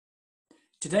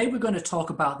Today we're going to talk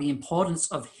about the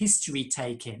importance of history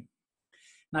taking.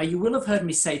 Now, you will have heard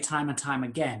me say time and time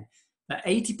again that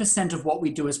 80% of what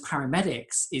we do as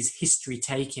paramedics is history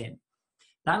taking.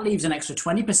 That leaves an extra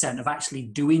 20% of actually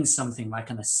doing something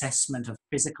like an assessment, a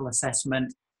physical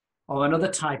assessment, or another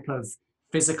type of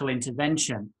physical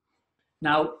intervention.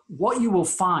 Now, what you will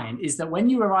find is that when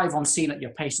you arrive on scene at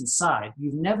your patient's side,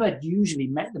 you've never usually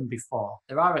met them before.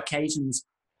 There are occasions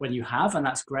when you have, and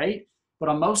that's great. But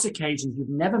on most occasions, you've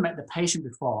never met the patient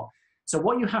before. So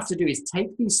what you have to do is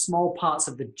take these small parts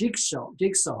of the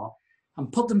jigsaw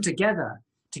and put them together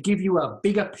to give you a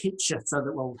bigger picture so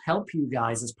that will help you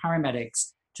guys as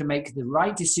paramedics to make the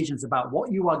right decisions about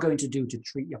what you are going to do to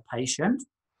treat your patient,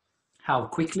 how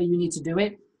quickly you need to do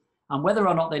it, and whether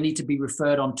or not they need to be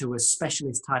referred on to a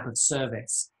specialist type of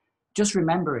service. Just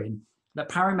remembering that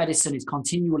paramedicine is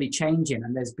continually changing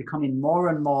and there's becoming more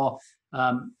and more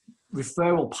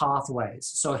referral pathways.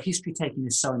 So history taking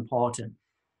is so important.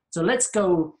 So let's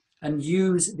go and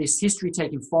use this history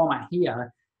taking format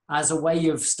here as a way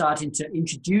of starting to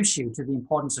introduce you to the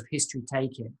importance of history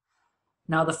taking.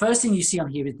 Now, the first thing you see on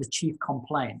here is the chief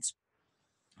complaint.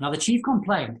 Now, the chief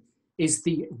complaint is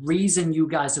the reason you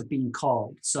guys have been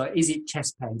called. So is it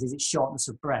chest pains? Is it shortness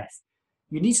of breath?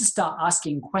 You need to start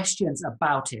asking questions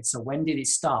about it. So when did it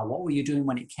start? What were you doing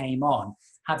when it came on?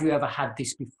 Have you ever had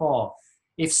this before?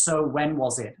 If so, when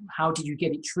was it? How did you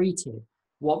get it treated?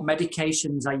 What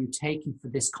medications are you taking for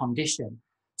this condition?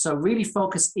 So really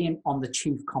focus in on the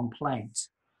chief complaint.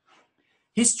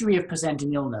 History of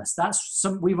presenting illness.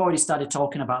 We've already started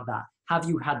talking about that. Have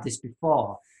you had this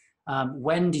before?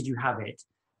 When did you have it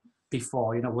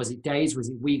before? Was it days? Was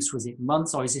it weeks? Was it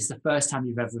months? Or is this the first time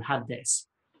you've ever had this?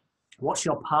 What's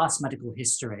your past medical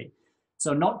history?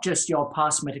 So not just your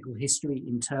past medical history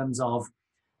in terms of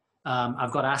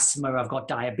I've got asthma, I've got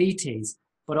diabetes,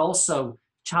 but also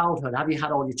childhood. Have you had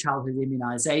all your childhood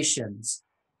immunizations?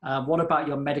 What about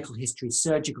your medical history,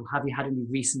 surgical? Have you had any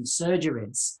recent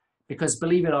surgeries? Because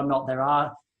believe it or not, there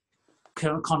are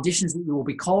conditions that you will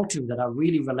be called to that are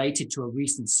really related to a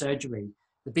recent surgery.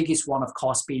 The biggest one, of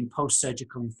course, being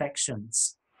post-surgical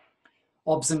infections.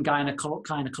 Obs and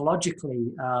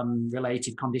gynecologically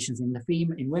related conditions in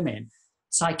women.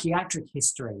 Psychiatric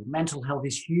history, mental health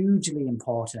is hugely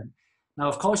important. Now,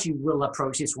 of course, you will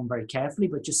approach this one very carefully,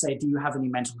 but just say, do you have any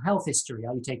mental health history?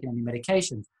 Are you taking any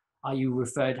medications? Have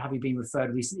you been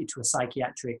referred recently to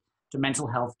mental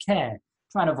health care?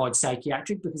 Try and avoid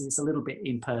psychiatric because it's a little bit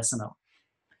impersonal.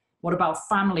 What about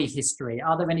family history?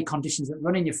 Are there any conditions that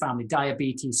run in your family?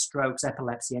 Diabetes, strokes,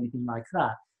 epilepsy, anything like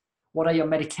that? What are your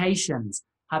medications?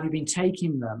 Have you been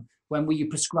taking them? When were you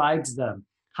prescribed them?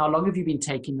 How long have you been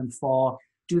taking them for?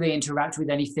 Do they interact with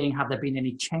anything? Have there been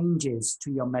any changes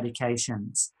to your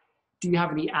medications? Do you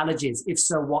have any allergies? If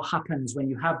so, what happens when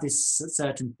you have this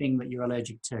certain thing that you're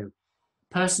allergic to?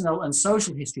 Personal and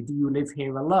social history. Do you live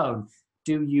here alone?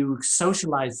 Do you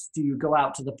socialize? Do you go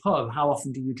out to the pub? How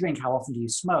often do you drink? How often do you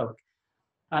smoke?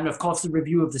 And of course, the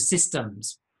review of the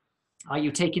systems. Are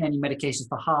you taking any medications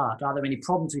for heart? Are there any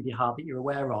problems with your heart that you're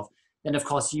aware of? Then, of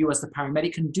course, you as the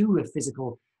paramedic can do a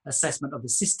physical assessment of the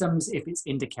systems if it's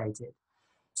indicated.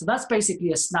 So that's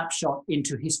basically a snapshot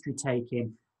into history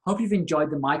taking. Hope you've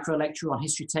enjoyed the micro lecture on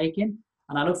history taking,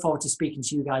 and I look forward to speaking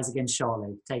to you guys again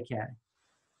shortly. Take care.